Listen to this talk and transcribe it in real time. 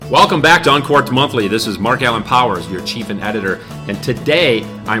Welcome back to Uncorked Monthly. This is Mark Allen Powers, your chief and editor. And today,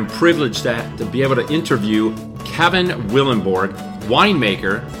 I'm privileged to be able to interview Kevin Willenborg,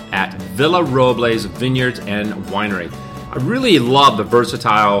 winemaker at Villa Robles Vineyards and Winery. I really love the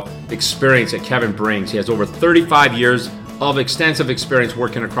versatile experience that Kevin brings. He has over 35 years of extensive experience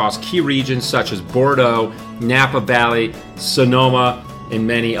working across key regions such as Bordeaux, Napa Valley, Sonoma, and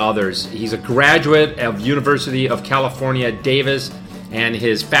many others. He's a graduate of University of California, Davis, and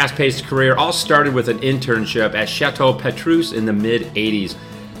his fast-paced career all started with an internship at Chateau Petrus in the mid-'80s.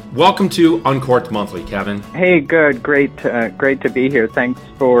 Welcome to Uncorked Monthly, Kevin. Hey, good. Great to be here. Thanks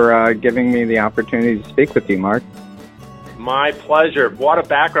for giving me the opportunity to speak with you, Mark. My pleasure. What a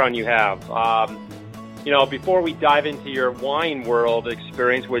background you have. Before we dive into your wine world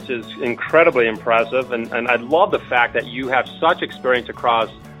experience, which is incredibly impressive, and I love the fact that you have such experience across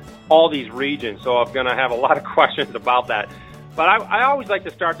all these regions, so I'm going to have a lot of questions about that. But I always like to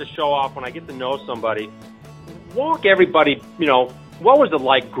start the show off when I get to know somebody. Walk everybody, what was it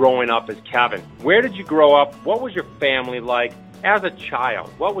like growing up as Kevin? Where did you grow up? What was your family like as a child?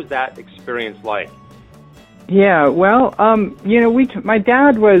 What was that experience like? Yeah, well, my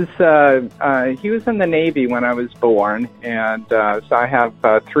dad was, he was in the Navy when I was born, and so I have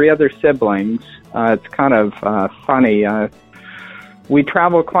 3 other siblings. It's kind of funny. We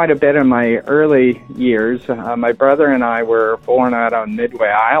traveled quite a bit in my early years. My brother and I were born out on Midway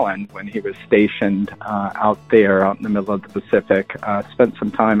Island when he was stationed out there, out in the middle of the Pacific. Spent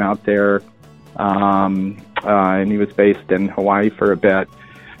some time out there, and he was based in Hawaii for a bit.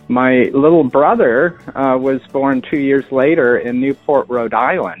 My little brother was born 2 years later in Newport, Rhode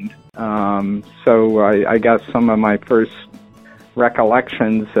Island. So I guess some of my first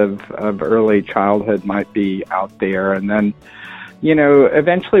recollections of early childhood might be out there. And then,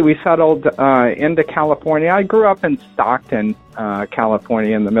 eventually we settled into California. I grew up in Stockton,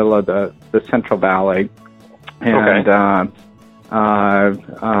 California, in the middle of the Central Valley. And,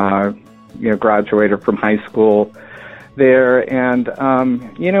 graduated from high school there, and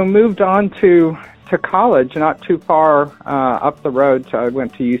moved on to college not too far up the road. So I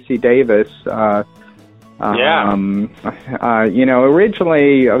went to UC Davis. Originally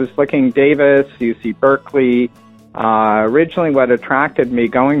I was looking Davis, UC Berkeley. Originally what attracted me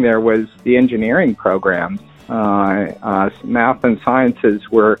going there was the engineering programs. Math and sciences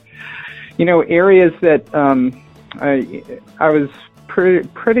were, areas that I was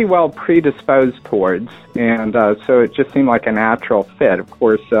pretty well predisposed towards, and so it just seemed like a natural fit. Of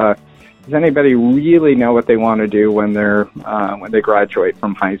course, does anybody really know what they want to do when they graduate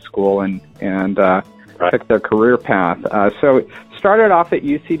from high school and pick their career path? So started off at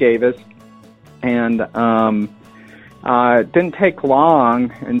UC Davis, and it didn't take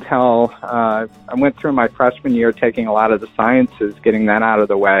long until I went through my freshman year taking a lot of the sciences, getting that out of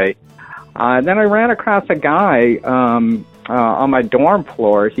the way. Then I ran across a guy on my dorm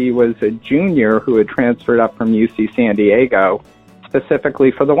floor. He was a junior who had transferred up from UC San Diego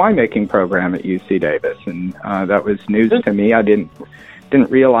specifically for the winemaking program at UC Davis, and that was news to me. I didn't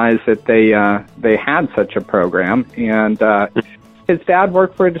realize that they had such a program. And his dad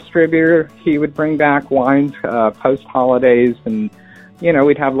worked for a distributor. He would bring back wines post holidays, and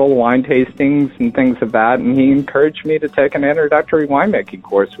we'd have little wine tastings and things of that. And he encouraged me to take an introductory winemaking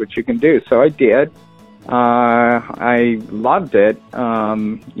course, which you can do. So I did. I loved it.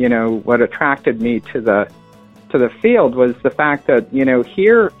 What attracted me to the field was the fact that,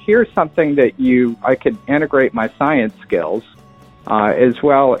 here's something that I could integrate my science skills, as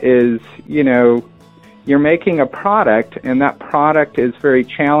well as, you're making a product, and that product is very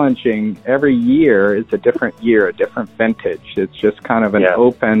challenging. Every year is a different year, a different vintage. It's just kind of an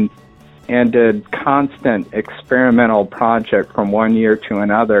open-ended, constant experimental project from one year to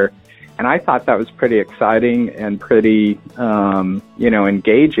another. And I thought that was pretty exciting and pretty,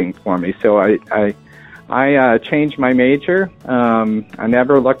 engaging for me. So I changed my major. I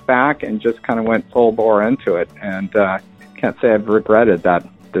never looked back and just kind of went full bore into it. And can't say I've regretted that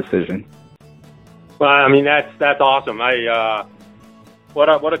decision. Well, I mean, that's awesome. What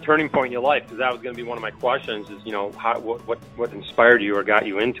a turning point in your life, because that was going to be one of my questions. Is what inspired you or got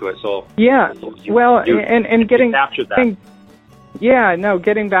you into it? So getting captured that.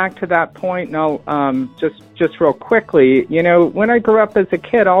 Getting back to that point, just real quickly, when I grew up as a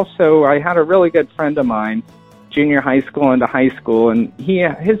kid, also, I had a really good friend of mine, junior high school into high school, and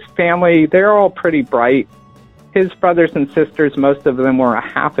his family, they're all pretty bright. His brothers and sisters, most of them were a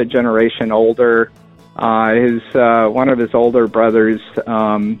half a generation older. One of his older brothers,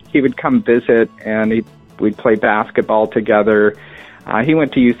 he would come visit, and we'd play basketball together. He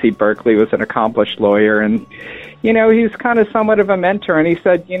went to UC Berkeley, was an accomplished lawyer, and he's kind of somewhat of a mentor. And he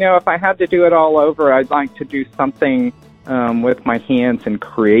said, if I had to do it all over, I'd like to do something with my hands and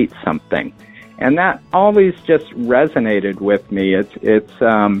create something. And that always just resonated with me. I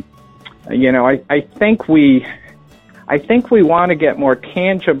think we want to get more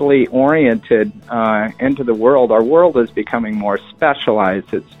tangibly oriented into the world. Our world is becoming more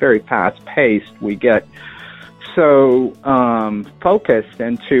specialized. It's very fast-paced. We get so focused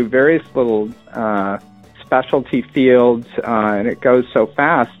into various little specialty fields, and it goes so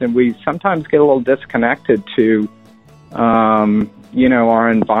fast, and we sometimes get a little disconnected to, our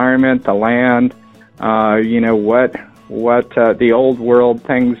environment, the land, what the old world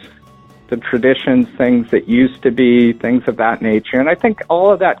things, the traditions, things that used to be, things of that nature. And I think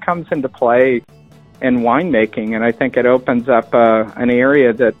all of that comes into play in winemaking, and I think it opens up an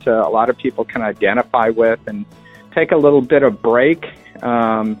area that a lot of people can identify with and take a little bit of break,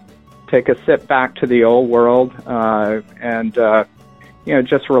 take a sit back to the old world, and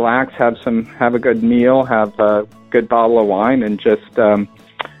just relax, have a good meal, have a good bottle of wine, and just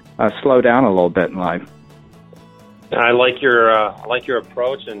slow down a little bit in life. I like your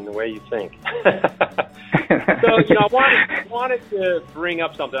approach and the way you think. So I wanted to bring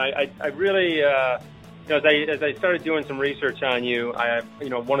up something. I really as I started doing some research on you,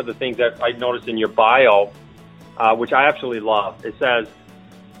 one of the things that I noticed in your bio, which I absolutely love, it says,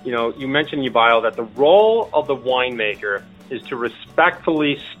 you mentioned in your bio that the role of the winemaker is to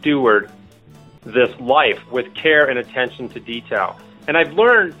respectfully steward this life with care and attention to detail. And I've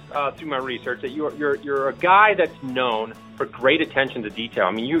learned through my research that you're a guy that's known for great attention to detail.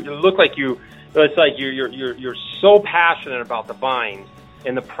 I mean, you look like it's like you're so passionate about the vines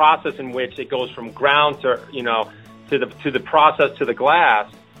and the process in which it goes from ground to the process to the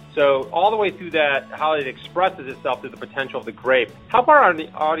glass. So all the way through that, how it expresses itself through the potential of the grape. Help our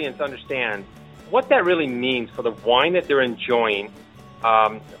audience understand what that really means for the wine that they're enjoying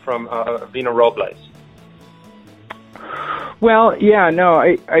from Vino Robles. Well, yeah, no,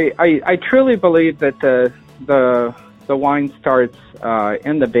 I truly believe that the wine starts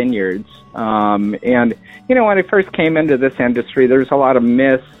in the vineyards. And when I first came into this industry, there's a lot of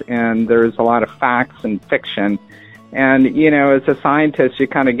myths and there's a lot of facts and fiction. And as a scientist, you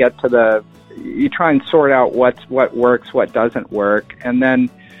kind of get to you try and sort out what works, what doesn't work, and then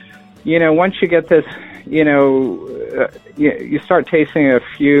once you get this, you start tasting a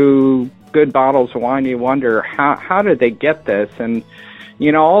few good bottles of wine, you wonder how did they get this? And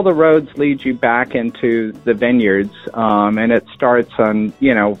all the roads lead you back into the vineyards, and it starts on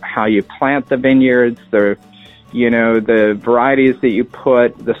how you plant the vineyards, the varieties that you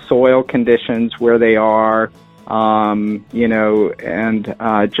put, the soil conditions where they are, and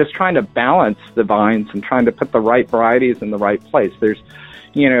just trying to balance the vines and trying to put the right varieties in the right place. There's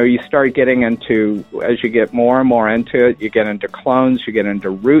you start getting into, as you get more and more into it, you get into clones, you get into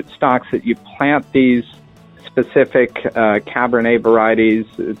root stocks that you plant these specific Cabernet varieties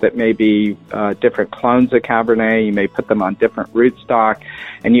that may be different clones of Cabernet. You may put them on different rootstock,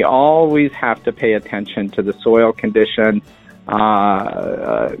 and you always have to pay attention to the soil condition,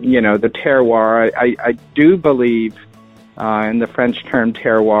 the terroir. I do believe in the French term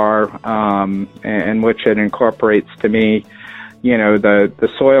terroir, in which it incorporates to me the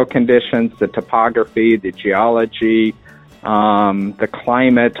soil conditions, the topography, the geology, the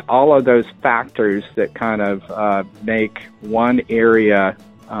climate, all of those factors that kind of make one area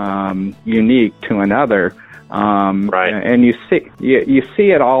unique to another. Right. And you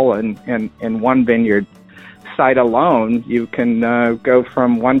see it all in one vineyard site alone. You can go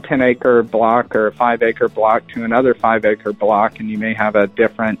from one 10-acre block or a 5-acre block to another 5-acre block, and you may have a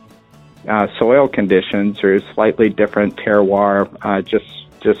different soil conditions or slightly different terroir,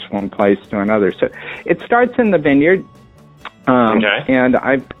 just one place to another. So it starts in the vineyard, okay. And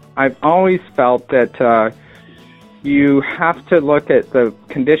I've always felt that you have to look at the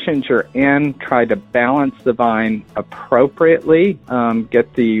conditions you're in, try to balance the vine appropriately,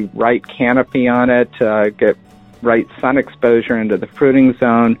 get the right canopy on it, get right sun exposure into the fruiting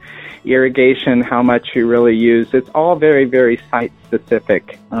zone, irrigation, how much you really use. It's all very, very site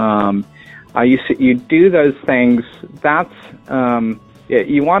specific. You do those things. That's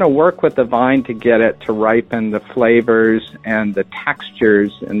you want to work with the vine to get it to ripen the flavors and the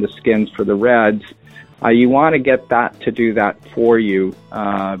textures and the skins for the reds. You want to get that to do that for you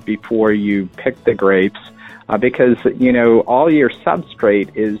before you pick the grapes, because all your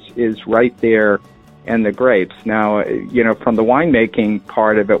substrate is right there in the grapes. Now, from the winemaking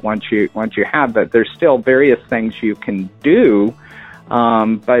part of it, once you have that, there's still various things you can do,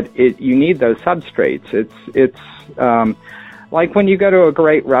 but you need those substrates. It's like when you go to a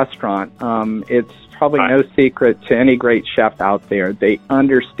great restaurant, it's probably no secret to any great chef out there. They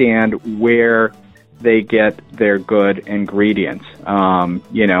understand where they get their good ingredients.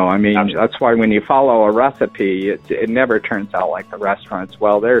 That's why when you follow a recipe, it never turns out like the restaurants.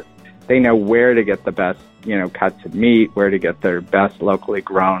 Well, they know where to get the best, cuts of meat, where to get their best locally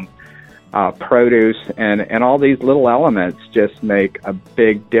grown produce, and all these little elements just make a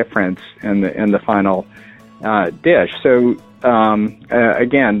big difference in the final dish. So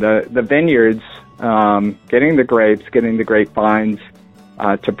again, the vineyards, getting the grapes, getting the grapevines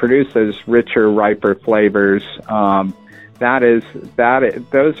to produce those richer, riper flavors. Those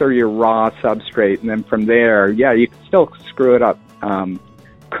are your raw substrate, and then from there, you can still screw it up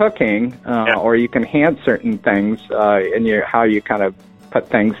cooking, or you can enhance certain things in how you kind of put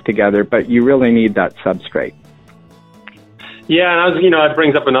things together, but you really need that substrate. Yeah, and that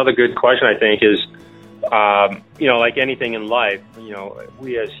brings up another good question, I think, is, like anything in life,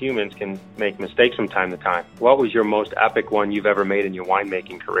 we as humans can make mistakes from time to time. What was your most epic one you've ever made in your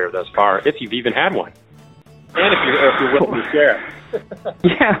winemaking career thus far, if you've even had one? And if you're willing to share.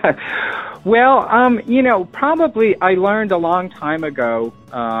 Yeah. Well, probably I learned a long time ago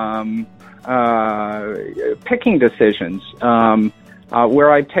picking decisions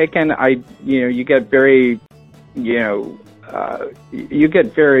where I've taken, you get very, you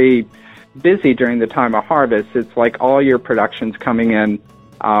get very busy during the time of harvest. It's like all your production's coming in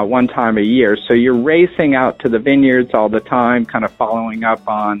one time a year. So you're racing out to the vineyards all the time, kind of following up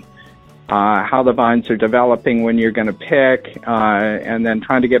on how the vines are developing, when you're going to pick, and then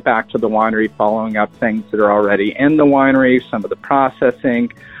trying to get back to the winery, following up things that are already in the winery, some of the processing.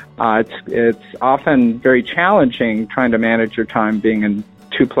 It's often very challenging trying to manage your time being in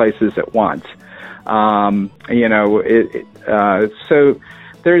two places at once. So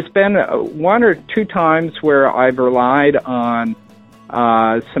there's been one or two times where I've relied on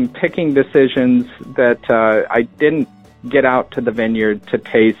some picking decisions that I didn't get out to the vineyard to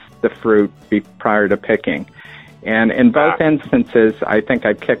taste the fruit prior to picking. And in both instances, I think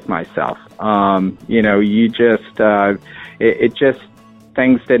I kicked myself.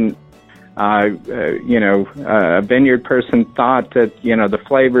 Things didn't, a vineyard person thought that, the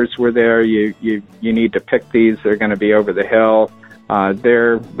flavors were there. You need to pick these. They're going to be over the hill.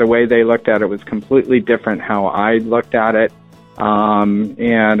 The way they looked at it was completely different how I looked at it.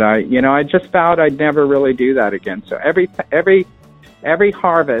 I just vowed I'd never really do that again. So every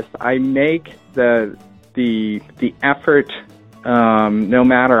harvest, I make the effort, no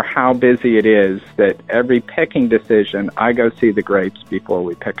matter how busy it is, that every picking decision, I go see the grapes before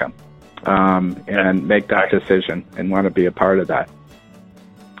we pick them, and make that decision and want to be a part of that.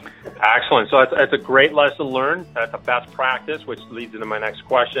 Excellent. So that's a great lesson learned. That's a best practice, which leads into my next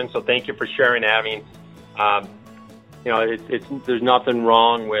question. So thank you for sharing that. I mean, there's nothing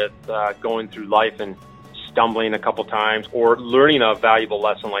wrong with going through life and stumbling a couple times or learning a valuable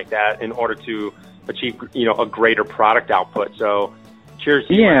lesson like that in order to achieve, a greater product output. So cheers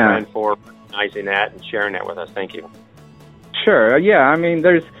to you, my friend, for recognizing that and sharing that with us. Thank you. Sure. Yeah. I mean,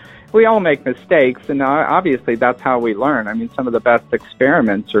 we all make mistakes, and obviously that's how we learn. I mean, some of the best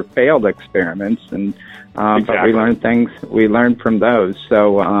experiments are failed experiments, and but we learn from those.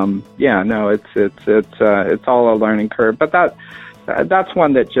 So it's all a learning curve. But that's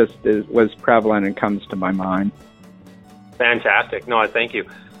one that just was prevalent and comes to my mind. Fantastic. No, thank you.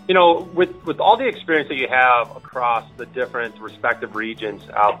 With all the experience that you have across the different respective regions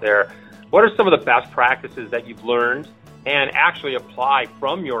out there, what are some of the best practices that you've learned and actually apply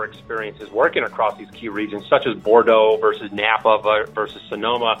from your experiences working across these key regions, such as Bordeaux versus Napa versus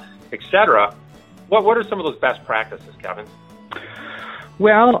Sonoma, etc.? What are some of those best practices, Kevin?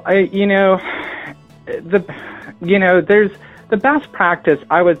 Well, there's the best practice,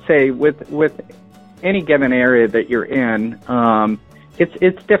 I would say, with any given area that you're in.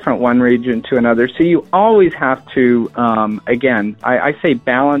 It's different one region to another, so you always have to I say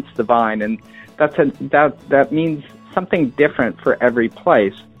balance the vine, and that means something different for every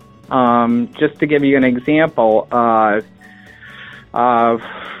place. Just to give you an example,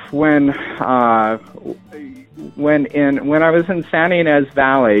 when I was in Santa Ynez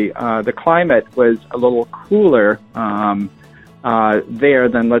Valley, the climate was a little cooler there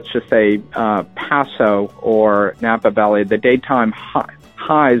than, let's just say, Paso or Napa Valley. The daytime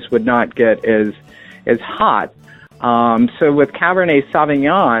highs would not get as hot. So with Cabernet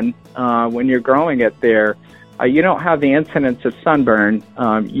Sauvignon, when you're growing it there, you don't have the incidence of sunburn.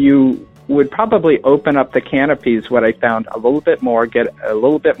 You would probably open up the canopies, what I found, a little bit more, get a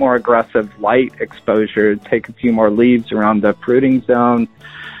little bit more aggressive light exposure, take a few more leaves around the fruiting zone,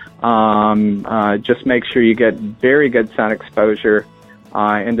 Just make sure you get very good sun exposure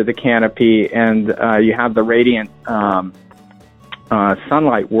into the canopy, and you have the radiant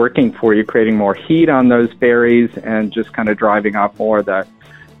sunlight working for you, creating more heat on those berries and just kind of driving off more of the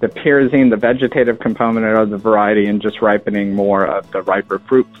pyrazine, the vegetative component of the variety, and just ripening more of the riper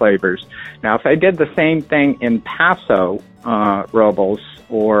fruit flavors. Now, if I did the same thing in Paso Robles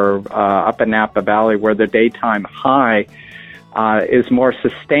or up in Napa Valley, where the daytime high is more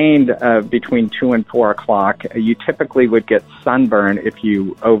sustained between 2 and 4 o'clock, you typically would get sunburn if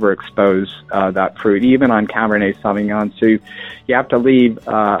you overexpose that fruit, even on Cabernet Sauvignon. So you have to leave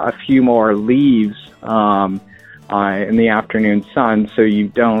a few more leaves in the afternoon sun, so you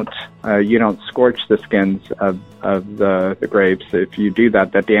don't scorch the skins of the grapes. If you do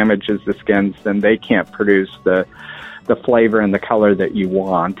that, that damages the skins. Then they can't produce the flavor and the color that you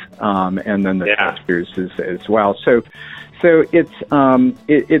want, and then the textures as well. So it's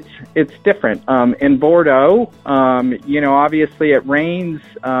different. In Bordeaux, obviously it rains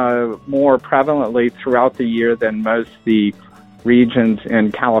more prevalently throughout the year than most the regions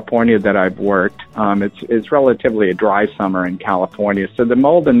in California that I've worked. It's relatively a dry summer in California. So the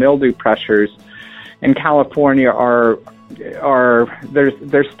mold and mildew pressures in California are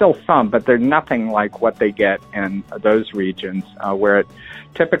there's still some, but they're nothing like what they get in those regions where it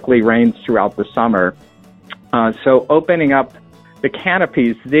typically rains throughout the summer. So opening up the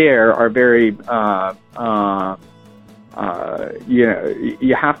canopies there are very,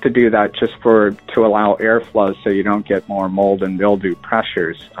 you have to do that just to allow airflow so you don't get more mold and mildew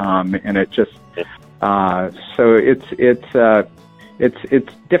pressures. And it just, so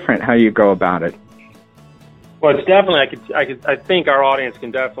it's different how you go about it. Well, it's definitely, I think our audience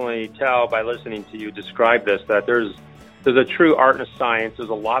can definitely tell by listening to you describe this, that there's a true art and a science. There's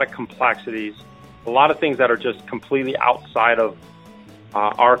a lot of complexities, a lot of things that are just completely outside of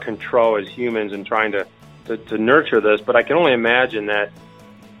our control as humans in trying to nurture this. But I can only imagine that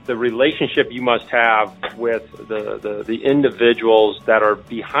the relationship you must have with the individuals that are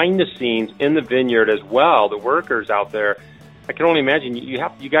behind the scenes in the vineyard as well, the workers out there. I can only imagine you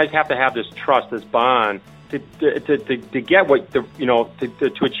guys have to have this trust, this bond to get what to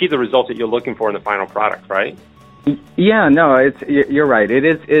achieve the results that you're looking for in the final product, right? Yeah, no, you're right. It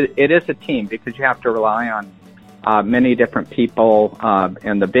is a team, because you have to rely on many different people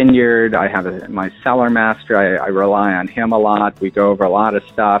in the vineyard. I have my cellar master. I rely on him a lot. We go over a lot of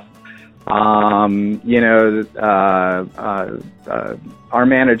stuff. Our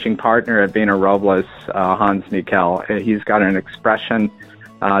managing partner at Vina Robles, Hans Nickel, he's got an expression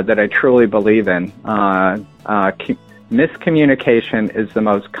that I truly believe in. Miscommunication is the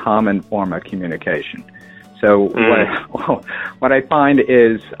most common form of communication. So what I find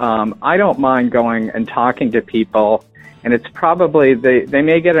is I don't mind going and talking to people, and it's probably they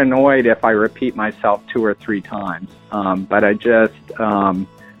may get annoyed if I repeat myself 2 or 3 times, but I just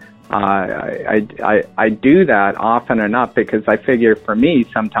I do that often enough, because I figure for me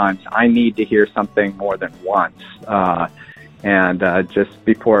sometimes I need to hear something more than once, and just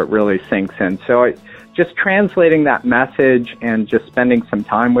before it really sinks in. So just translating that message and just spending some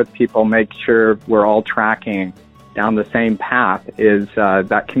time with people, make sure we're all tracking down the same path, is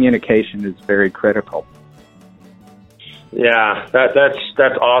that communication is very critical. Yeah,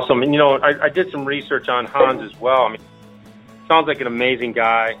 that's awesome. And I did some research on Hans as well. I mean, sounds like an amazing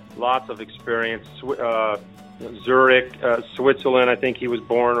guy, lots of experience. Zurich, Switzerland, I think he was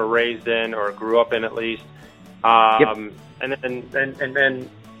born or raised in, or grew up in at least. Yep. And then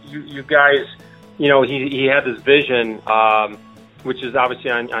you guys. He had this vision, which is obviously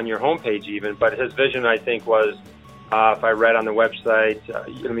on your homepage even, but his vision, I think, was, if I read on the website,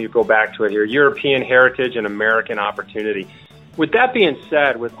 let me go back to it here, European heritage and American opportunity. With that being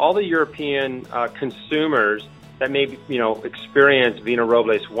said, with all the European consumers that may experience Vina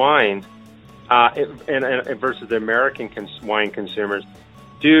Robles wines and versus the American wine consumers,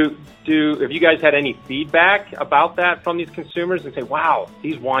 have you guys had any feedback about that from these consumers, and say, wow,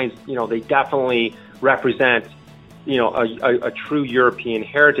 these wines, they definitely represent, a true European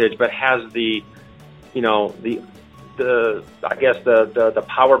heritage, but has the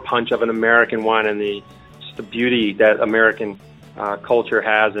power punch of an American wine, and the beauty that American culture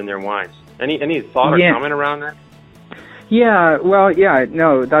has in their wines? Any thought or comment around that? Yeah, well, yeah,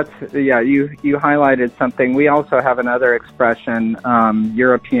 no, you highlighted something. We also have another expression,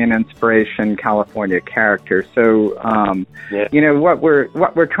 European inspiration, California character. So, what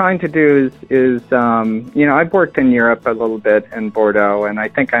we're trying to do is I've worked in Europe a little bit in Bordeaux, and I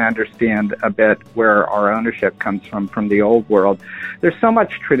think I understand a bit where our ownership comes from the old world. There's so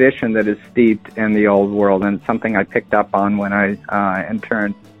much tradition that is steeped in the old world, and something I picked up on when I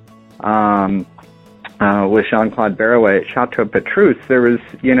interned with Jean-Claude Berrouet at Chateau Petrus, there was,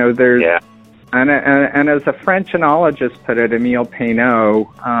 and as a French enologist put it, Emile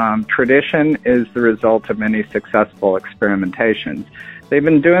Peynaud, tradition is the result of many successful experimentations. They've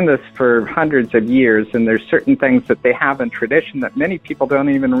been doing this for hundreds of years, and there's certain things that they have in tradition that many people don't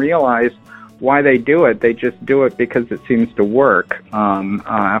even realize why they do it. They just do it because it seems to work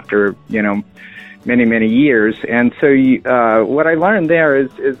after, many, many years. And so what I learned there is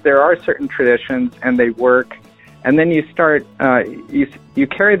there are certain traditions, and they work. And then you start, you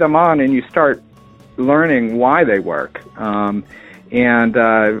carry them on, and you start learning why they work.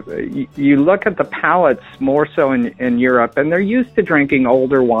 You look at the palates more so in Europe, and they're used to drinking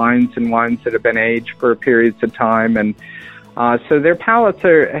older wines and wines that have been aged for periods of time. And so their palates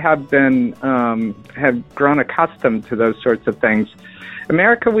have grown accustomed to those sorts of things.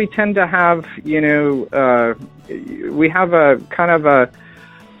 America, we tend to have, we have a kind of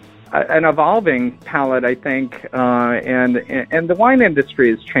an evolving palate, I think, and the wine industry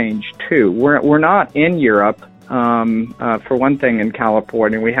has changed too. We're not in Europe, for one thing. In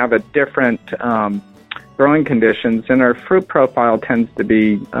California, we have a different growing conditions, and our fruit profile tends to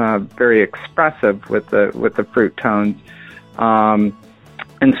be very expressive with the fruit tones, and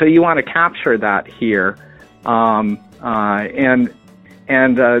so you want to capture that here,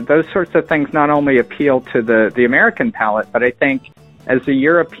 and those sorts of things not only appeal to the American palate, but I think as the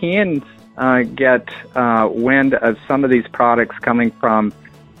Europeans get wind of some of these products coming from,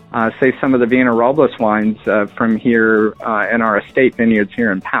 say, some of the Vina Robles wines from here in our estate vineyards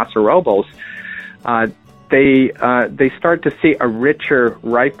here in Paso Robles, they start to see a richer,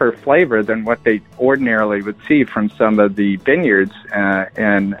 riper flavor than what they ordinarily would see from some of the vineyards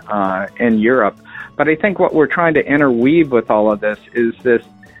in Europe. But I think what we're trying to interweave with all of this is this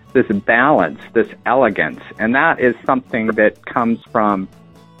balance, this elegance, and that is something that comes from,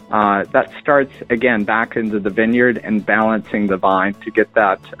 that starts, again, back into the vineyard and balancing the vine to get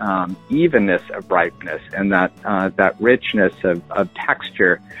that evenness of ripeness and that richness of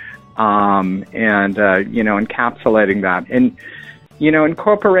texture, and encapsulating that. And,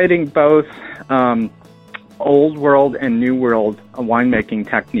 incorporating both old world and new world winemaking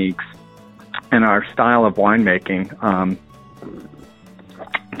techniques in our style of winemaking,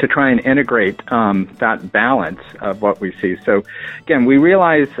 to try and integrate that balance of what we see. So, again, we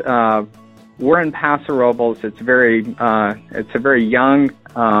realize we're in Paso Robles. It's a very young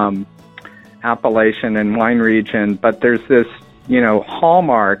appellation and wine region, but there's this,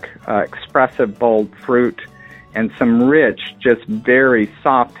 hallmark, expressive, bold fruit, and some rich, just very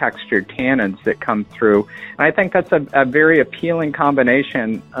soft textured tannins that come through. And I think that's a very appealing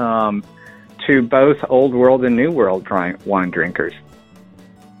combination to both old world and new world wine drinkers.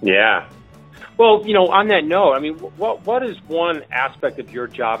 Yeah. Well, on that note, I mean, what is one aspect of your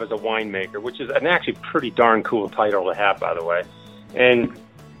job as a winemaker, which is an actually pretty darn cool title to have, by the way, and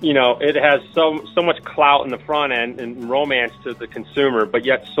it has so much clout in the front end and romance to the consumer, but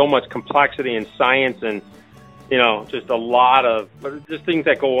yet so much complexity and science and just a lot of just things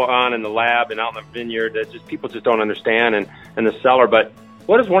that go on in the lab and out in the vineyard that just people just don't understand and the cellar. But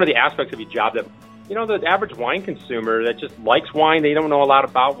what is one of the aspects of your job that the average wine consumer that just likes wine, they don't know a lot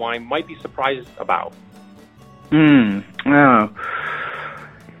about wine, might be surprised about? Oh.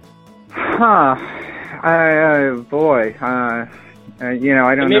 Huh. Boy. I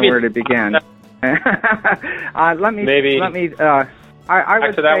don't know where to begin. I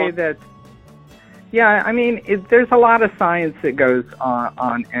would say that, yeah, I mean, there's a lot of science that goes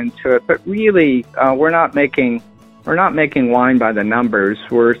on into it, but really, we're not making wine by the numbers.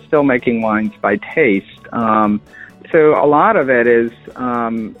 We're still making wines by taste. So a lot of it is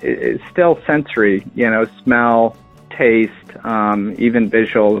still sensory, smell, taste, even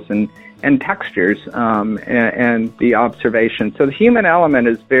visuals and textures, and the observation. So the human element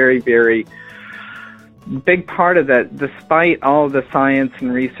is very, very big part of that, despite all of the science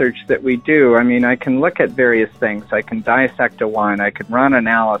and research that we do. I mean, I can look at various things. I can dissect a wine. I can run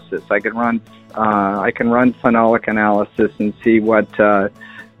analysis. I can run phenolic analysis and see what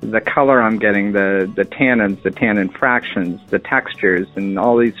the color I'm getting, the tannins, the tannin fractions, the textures, and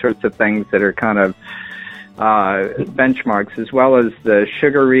all these sorts of things that are kind of benchmarks, as well as the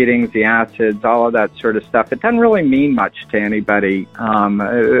sugar readings, the acids, all of that sort of stuff. It doesn't really mean much to anybody.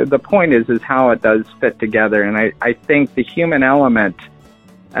 The point is how it does fit together. And I think the human element,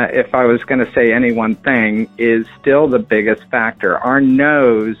 if I was going to say any one thing, is still the biggest factor. Our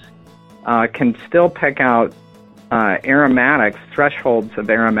nose can still pick out aromatics, thresholds of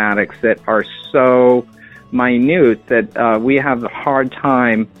aromatics that are so minute that we have a hard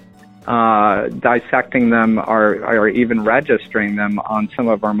time dissecting them or even registering them on some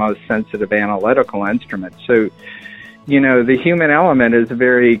of our most sensitive analytical instruments. So, the human element is a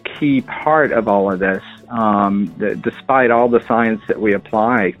very key part of all of this, despite all the science that we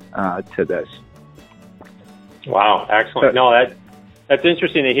apply to this. Wow, excellent. That's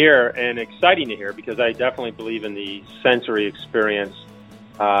interesting to hear and exciting to hear, because I definitely believe in the sensory experience.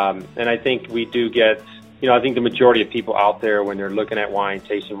 And I think we do get, I think the majority of people out there, when they're looking at wine,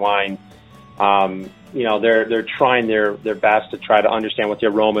 tasting wine, they're trying their best to try to understand what the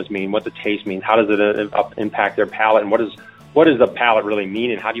aromas mean, what the taste means, how does it impact their palate, and what does the palate really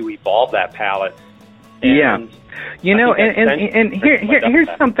mean, and how do you evolve that palate? And here's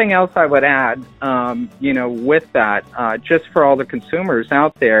something else I would add, with that, just for all the consumers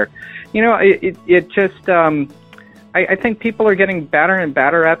out there, I think people are getting better and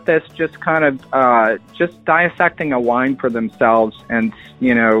better at this, just kind of just dissecting a wine for themselves, and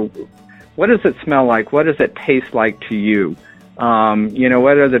what does it smell like? What does it taste like to you?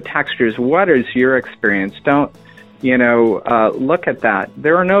 What are the textures? What is your experience? Don't look at that.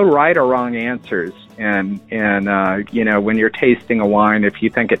 There are no right or wrong answers, and when you're tasting a wine, if you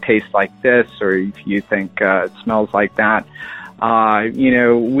think it tastes like this, or if you think it smells like that.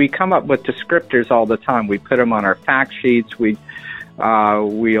 We come up with descriptors all the time. We put them on our fact sheets. We talk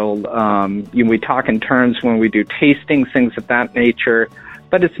in terms when we do tastings, things of that nature.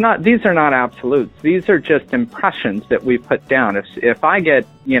 But these are not absolutes. These are just impressions that we put down. If I get,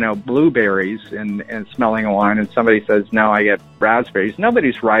 blueberries and smelling a wine, and somebody says, no, I get raspberries,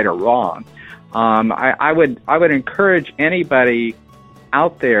 nobody's right or wrong. I would encourage anybody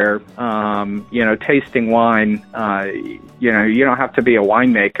out there, tasting wine, you don't have to be a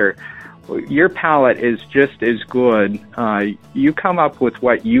winemaker. Your palate is just as good. You come up with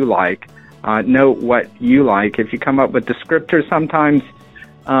what you like. Know what you like. If you come up with descriptors, sometimes,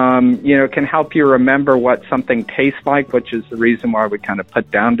 it can help you remember what something tastes like, which is the reason why we kind of put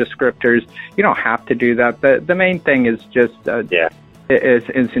down descriptors. You don't have to do that. The main thing is just,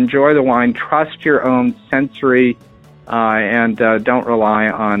 is enjoy the wine, trust your own sensory, and don't rely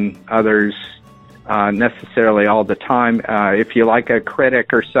on others necessarily all the time. If you like a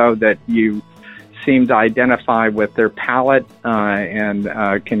critic or so that you seem to identify with their palate and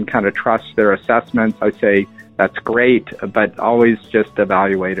can kind of trust their assessments, I say that's great, but always just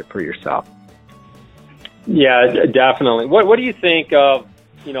evaluate it for yourself. Yeah, definitely. What do you think of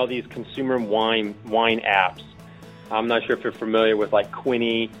these consumer wine apps? I'm not sure if you're familiar with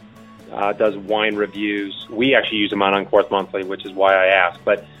Quinny. Does wine reviews. We actually use them on Uncorked Monthly, which is why I asked.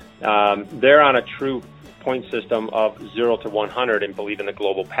 But they're on a true point system of 0 to 100 and believe in the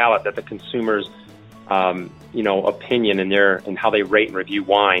global palate, that the consumer's opinion and how they rate and review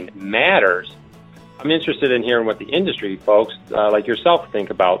wine matters. I'm interested in hearing what the industry folks like yourself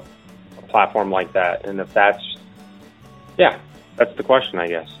think about a platform like that, and if that's the question, I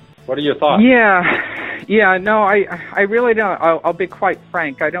guess. What are your thoughts? Yeah, no, I really don't. I'll be quite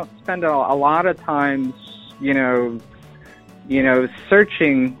frank. I don't spend a lot of time,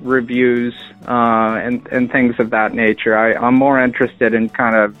 searching reviews and things of that nature. I'm more interested in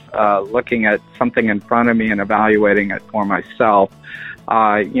kind of looking at something in front of me and evaluating it for myself.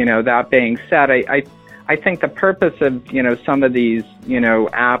 That being said, I think the purpose of some of these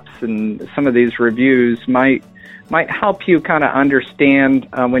apps and some of these reviews might help you kind of understand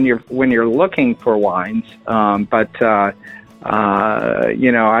when you're looking for wines. But I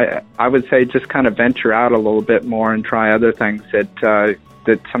would say just kind of venture out a little bit more and try other things that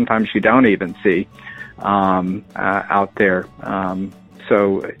sometimes you don't even see out there.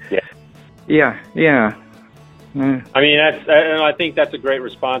 Yeah. I mean, I think that's a great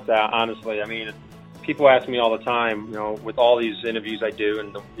response. Honestly, I mean, people ask me all the time, with all these interviews I do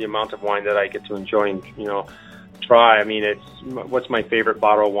and the amount of wine that I get to enjoy and try. I mean, what's my favorite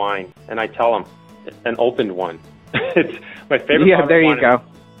bottle of wine, and I tell them an opened one. It's my favorite. Yeah, there you go.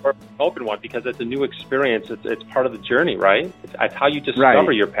 Or an open one, because it's a new experience. It's part of the journey, right? It's how you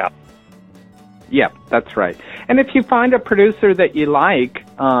discover your palate. Yeah, that's right. And if you find a producer that you like,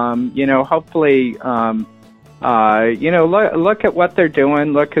 hopefully, look at what they're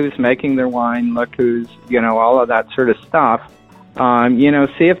doing, look who's making their wine, look who's, all of that sort of stuff.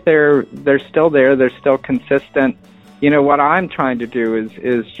 See if they're still there, they're still consistent. What I'm trying to do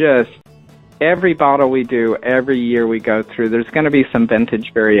is just every bottle we do, every year we go through, there's going to be some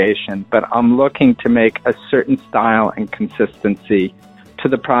vintage variation, but I'm looking to make a certain style and consistency to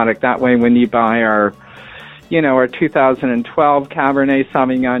the product. That way, when you buy our our 2012 Cabernet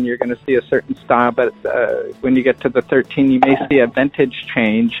Sauvignon, you're going to see a certain style, but when you get to the 13, you may see a vintage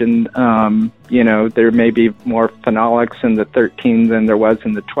change, and, there may be more phenolics in the 13 than there was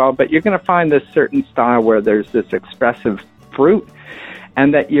in the 12, but you're going to find this certain style where there's this expressive fruit,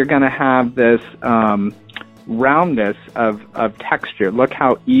 and that you're going to have this roundness of texture. Look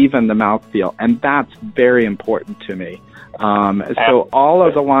how even the mouthfeel, and that's very important to me. So all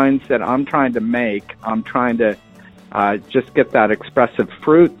of the wines that I'm trying to make, I'm trying to just get that expressive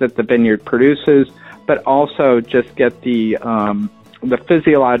fruit that the vineyard produces, but also just get the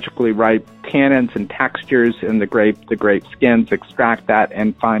physiologically ripe tannins and textures in the grape skins, extract that,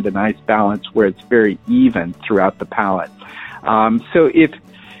 and find a nice balance where it's very even throughout the palate. So if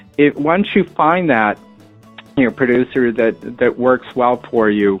once you find that, producer that works well for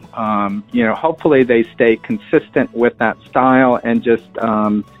you, hopefully they stay consistent with that style and just,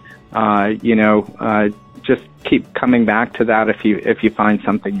 just keep coming back to that if you find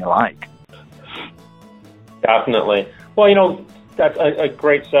something you like. Definitely. Well, that's a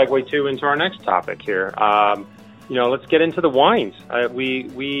great segue too into our next topic here. Let's get into the wines.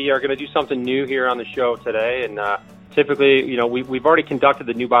 We are going to do something new here on the show today, and typically, we've already conducted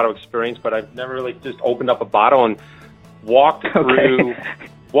the new bottle experience, but I've never really just opened up a bottle and walked through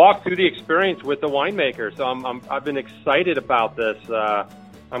the experience with the winemaker. So I've been excited about this.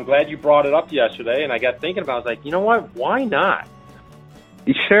 I'm glad you brought it up yesterday, and I got thinking about it. I was like, you know what? Why not?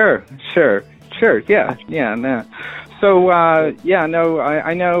 Sure. Yeah. No. So, I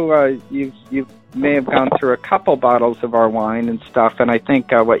know you may have gone through a couple bottles of our wine and stuff, and I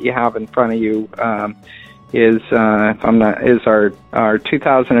think what you have in front of you is our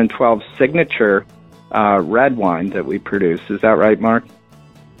 2012 signature red wine that we produce. Is that right, Mark?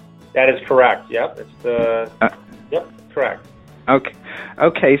 That is correct. Yep, it's correct.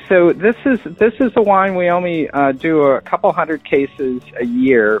 Okay. So this is a wine we only do a couple hundred cases a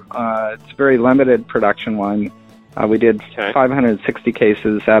year. It's a very limited production wine. We did 560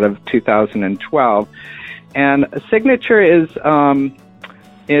 cases out of 2012, and a signature is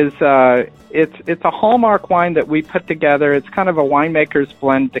it's a hallmark wine that we put together. It's kind of a winemaker's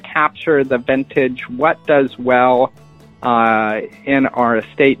blend to capture the vintage, what does well in our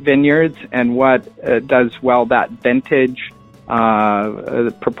estate vineyards, and what does well that vintage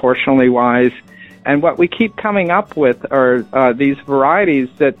proportionally wise. And what we keep coming up with are these varieties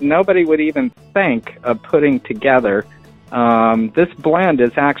that nobody would even think of putting together. This blend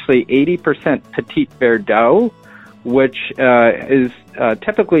is actually 80% Petit Verdot, which is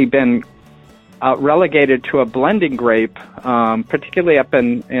typically been relegated to a blending grape, particularly up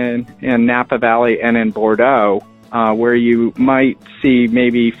in Napa Valley and in Bordeaux, where you might see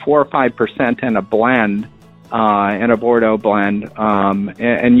maybe 4 or 5% in a blend, in a Bordeaux blend,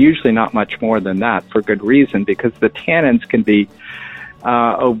 and usually not much more than that, for good reason, because the tannins can be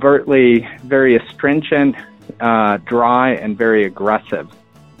overtly very astringent, dry, and very aggressive.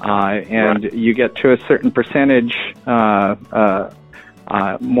 And you get to a certain percentage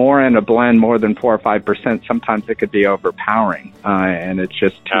more in a blend, more than 4 or 5%. Sometimes it could be overpowering, and it's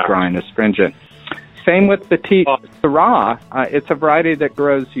just too dry and astringent. Same with Petit Syrah. It's a variety that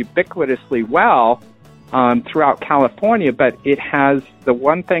grows ubiquitously well throughout California, but it has the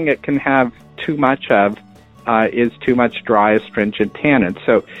one thing it can have too much of is too much dry, astringent tannin.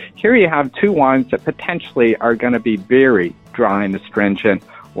 So here you have two wines that potentially are going to be very dry and astringent.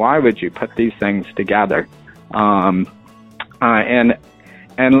 Why would you put these things together?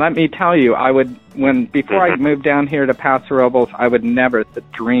 And let me tell you, before I moved down here to Paso Robles, I would never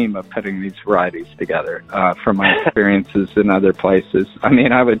dream of putting these varieties together. From my experiences in other places, I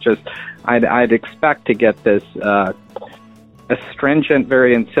mean, I'd expect to get this astringent,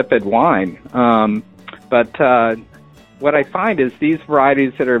 very insipid wine. But what I find is these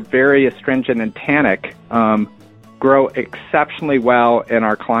varieties that are very astringent and tannic grow exceptionally well in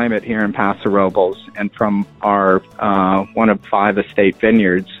our climate here in Paso Robles, and from our one of 5 estate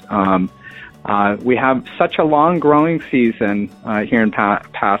vineyards. We have such a long growing season here in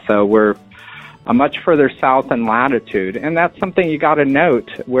Paso. We're much further south in latitude, and that's something you got to note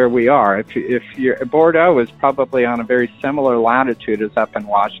where we are. If Bordeaux is probably on a very similar latitude as up in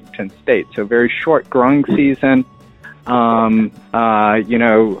Washington State, so very short growing season. If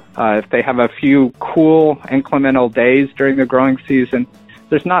they have a few cool incremental days during the growing season,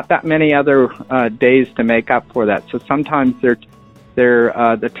 there's not that many other days to make up for that. So sometimes the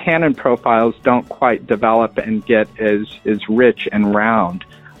tannin profiles don't quite develop and get as rich and round.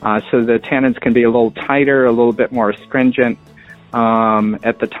 So the tannins can be a little tighter, a little bit more astringent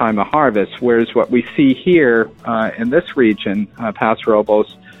at the time of harvest. Whereas what we see here in this region, Paso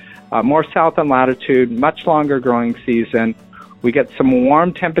Robles, more south in latitude, much longer growing season. We get some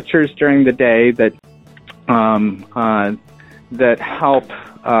warm temperatures during the day that help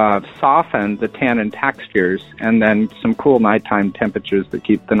soften the tannin textures, and then some cool nighttime temperatures that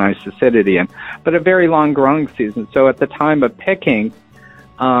keep the nice acidity in. But a very long growing season. So at the time of picking,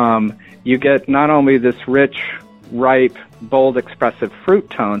 you get not only this rich, ripe, bold, expressive fruit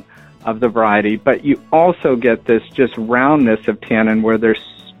tone of the variety, but you also get this just roundness of tannin where they're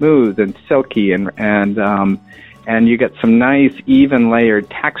smooth and silky, and you get some nice, even layered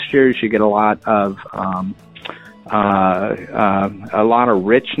textures. You get a lot of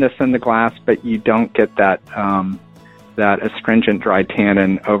richness in the glass, but you don't get that astringent dry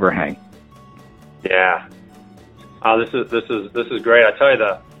tannin overhang. Yeah. This is great. I tell you,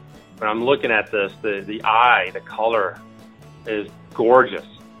 when I'm looking at this, the eye, the color is gorgeous.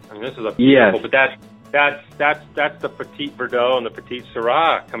 I mean, this is a beautiful. Yes. But that's the Petit Verdot and the Petit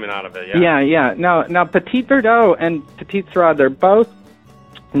Syrah coming out of it. Yeah. Now Petit Verdot and Petit Syrah, they're both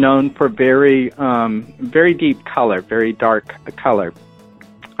known for very deep color, very dark color.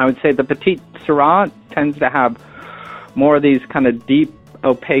 I would say the Petit Syrah tends to have more of these kind of deep,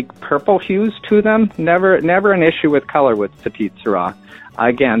 opaque purple hues to them. Never an issue with color with Petit Syrah.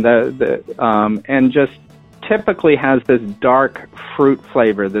 Again, and just typically has this dark fruit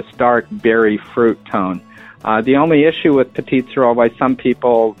flavor, this dark berry fruit tone. The only issue with Petit Syrah, why some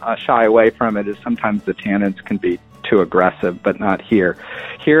people shy away from it, is sometimes the tannins can be too aggressive, but not here.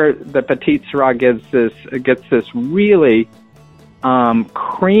 Here, the Petit Syrah gets this really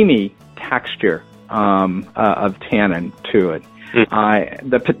creamy texture of tannin to it.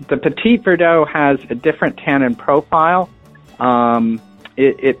 The Petit Verdot has a different tannin profile.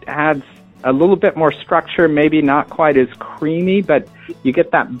 It adds a little bit more structure, maybe not quite as creamy, but you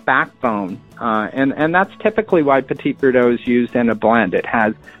get that backbone. And that's typically why Petit Verdot is used in a blend. It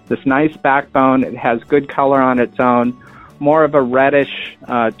has this nice backbone. It has good color on its own, more of a reddish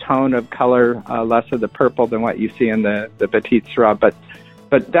tone of color, less of the purple than what you see in the Petit Syrah, but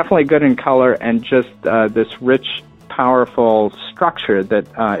definitely good in color, and just this rich, powerful structure that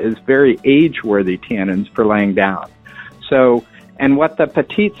is very age-worthy tannins for laying down. So, and what the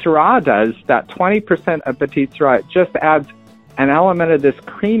Petit Syrah does, that 20% of Petit Syrah, it just adds an element of this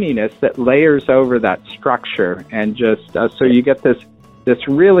creaminess that layers over that structure, and just so you get this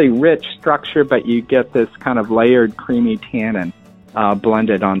really rich structure, but you get this kind of layered creamy tannin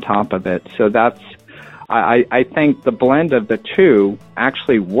blended on top of it. So I think the blend of the two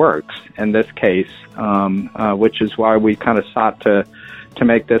actually works in this case, which is why we kind of sought to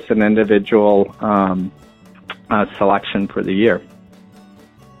make this an individual selection for the year.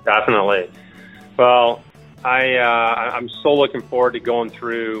 Definitely. Well, I'm so looking forward to going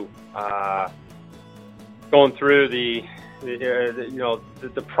through the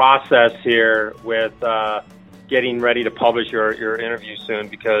process here with getting ready to publish your interview soon,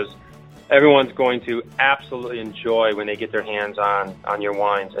 because everyone's going to absolutely enjoy when they get their hands on your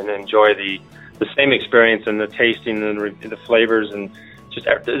wines, and enjoy the same experience and the tasting and the flavors and just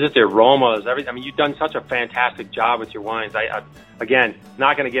the aromas, everything. I mean, you've done such a fantastic job with your wines. I again,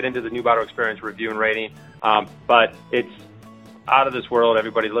 not going to get into the New Bottle Experience review and rating, but it's out of this world,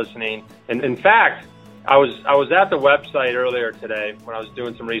 everybody listening. And in fact, I was at the website earlier today when I was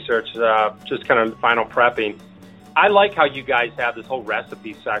doing some research, just kind of final prepping. I like how you guys have this whole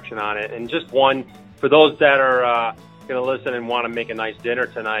recipe section on it. And just one, for those that are going to listen and want to make a nice dinner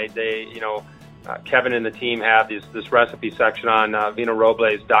tonight, Kevin and the team have this recipe section on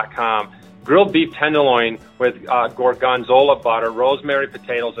vinorobles.com. Grilled beef tenderloin with gorgonzola butter, rosemary,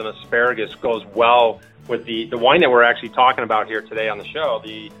 potatoes, and asparagus goes well with the wine that we're actually talking about here today on the show,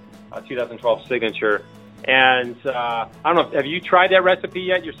 the 2012 Signature. And I don't know, have you tried that recipe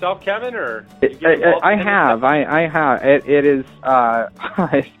yet yourself, Kevin? Or I have. I have. It is.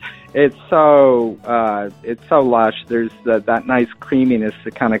 It's so lush. There's that nice creaminess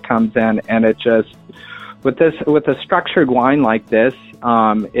that kind of comes in, and it just with a structured wine like this,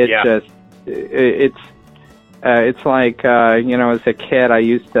 it's like as a kid I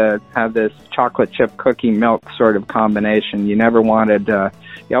used to have this chocolate chip cookie milk sort of combination. You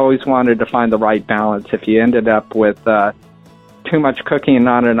always wanted to find the right balance. If you ended up with too much cooking and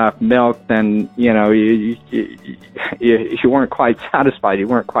not enough milk, then you weren't quite satisfied. You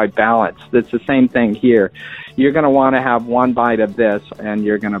weren't quite balanced. It's the same thing here. You're going to want to have one bite of this, and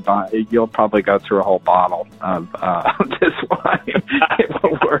you'll probably go through a whole bottle of this wine. It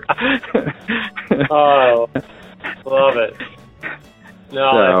will work. Oh, love it.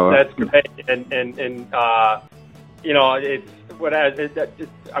 No, that's great. And it's what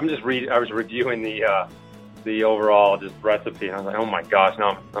I'm just reading. I was reviewing the the overall just recipe. And I was like, oh my gosh,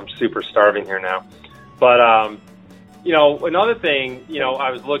 now I'm super starving here now. But another thing, I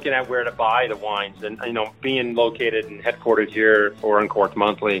was looking at where to buy the wines, and being located and headquartered here for Uncorked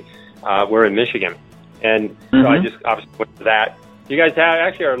Monthly, we're in Michigan, and so I just obviously went to that. You guys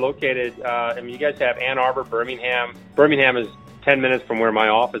are located. you guys have Ann Arbor, Birmingham. Birmingham is 10 minutes from where my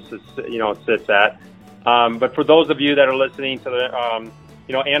office is, sits at. But for those of you that are listening to the,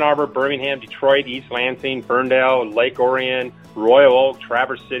 Ann Arbor, Birmingham, Detroit, East Lansing, Ferndale, Lake Orion, Royal Oak,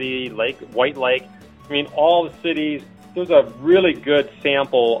 Traverse City, White Lake. I mean, all the cities. There's a really good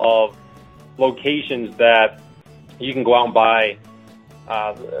sample of locations that you can go out and buy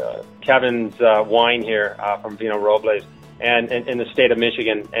Kevin's wine here from Vino Robles and in the state of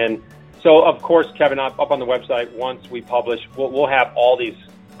Michigan. And so, of course, Kevin, up on the website, once we publish, we'll have all these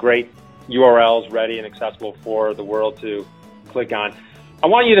great URLs ready and accessible for the world to click on. I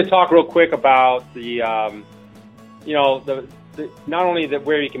want you to talk real quick about the not only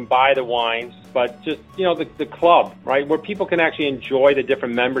where you can buy the wines, but just, the club, right, where people can actually enjoy the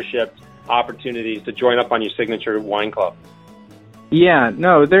different membership opportunities to join up on your signature wine club. Yeah,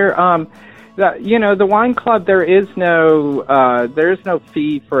 no, the wine club, there's no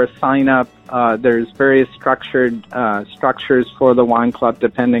fee for a sign up. There's various structures for the wine club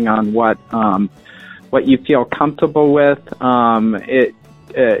depending on what you feel comfortable with.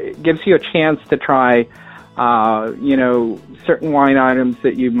 It gives you a chance to try certain wine items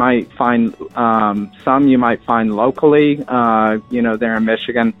that you might find, some you might find locally, there in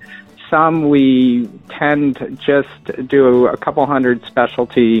Michigan. Some we tend to just do a couple hundred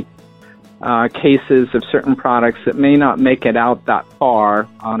specialty cases of certain products that may not make it out that far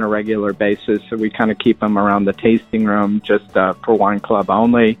on a regular basis, so we kind of keep them around the tasting room just for wine club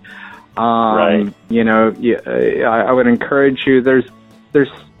only. Right. I would encourage you. There's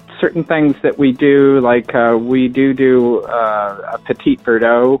certain things that we do, like we do a Petit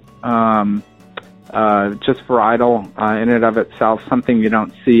Verdot, just varietal in and of itself, something you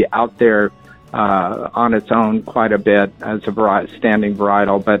don't see out there on its own quite a bit as a standing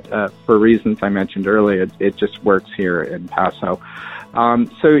varietal, but for reasons I mentioned earlier, it just works here in Paso.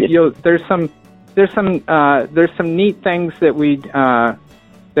 There's some neat things that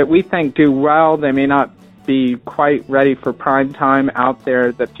we think do well. They may not be quite ready for prime time out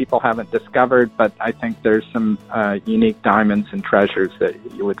there that people haven't discovered, but I think there's some unique diamonds and treasures that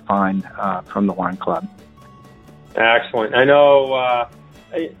you would find from the wine club. Excellent. I know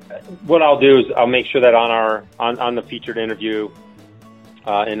what I'll do is I'll make sure that on the featured interview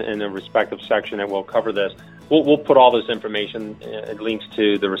in the respective section that we'll cover this, we'll put all this information and links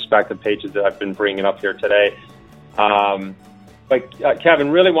to the respective pages that I've been bringing up here today. But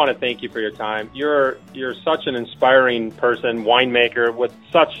Kevin, really want to thank you for your time. You're such an inspiring person, winemaker with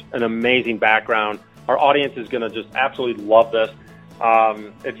such an amazing background. Our audience is going to just absolutely love this.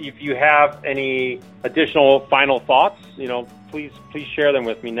 If you have any additional final thoughts, please share them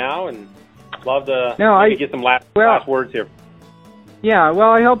with me now, and love to get some last words here. Yeah, well,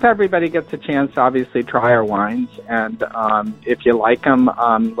 I hope everybody gets a chance to obviously try our wines, and if you like them,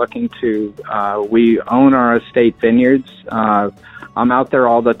 we own our estate vineyards. I'm out there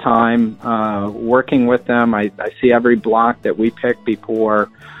all the time working with them. I see every block that we pick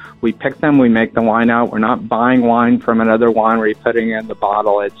before we pick them. We make the wine out. We're not buying wine from another winery, putting it in the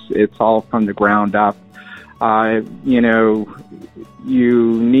bottle. It's all from the ground up.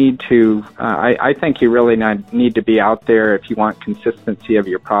 You need to, I think you really need to be out there if you want consistency of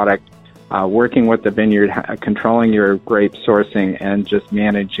your product, working with the vineyard, controlling your grape sourcing, and just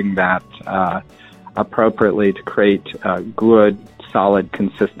managing that appropriately to create a good, solid,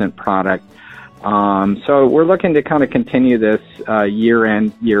 consistent product. So we're looking to kind of continue this year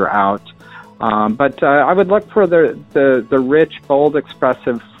in, year out. But I would look for the rich, bold,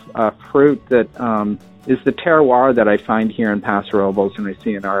 expressive fruit that is the terroir that I find here in Paso Robles and I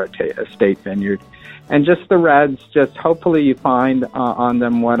see in our estate vineyard. And just the reds, just hopefully you find on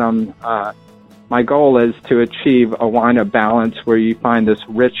them what my goal is to achieve a wine of balance where you find this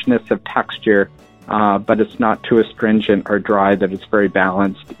richness of texture, but it's not too astringent or dry, that it's very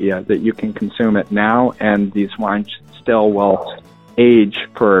balanced, that you can consume it now, and these wines still will age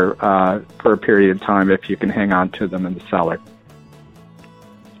for a period of time if you can hang on to them in the cellar.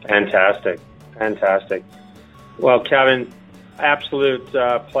 Fantastic. Well, Kevin, absolute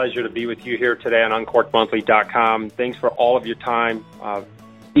pleasure to be with you here today on UncorkedMonthly.com. Thanks for all of your time.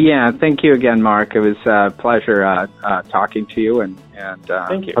 Yeah, thank you again, Mark. It was a pleasure talking to you, and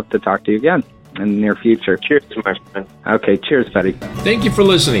thank you. Hope to talk to you again in the near future. Cheers, my friend. Okay, cheers, buddy. Thank you for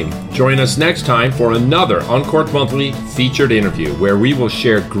listening. Join us next time for another Uncorked Monthly featured interview where we will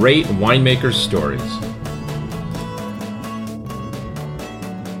share great winemaker stories.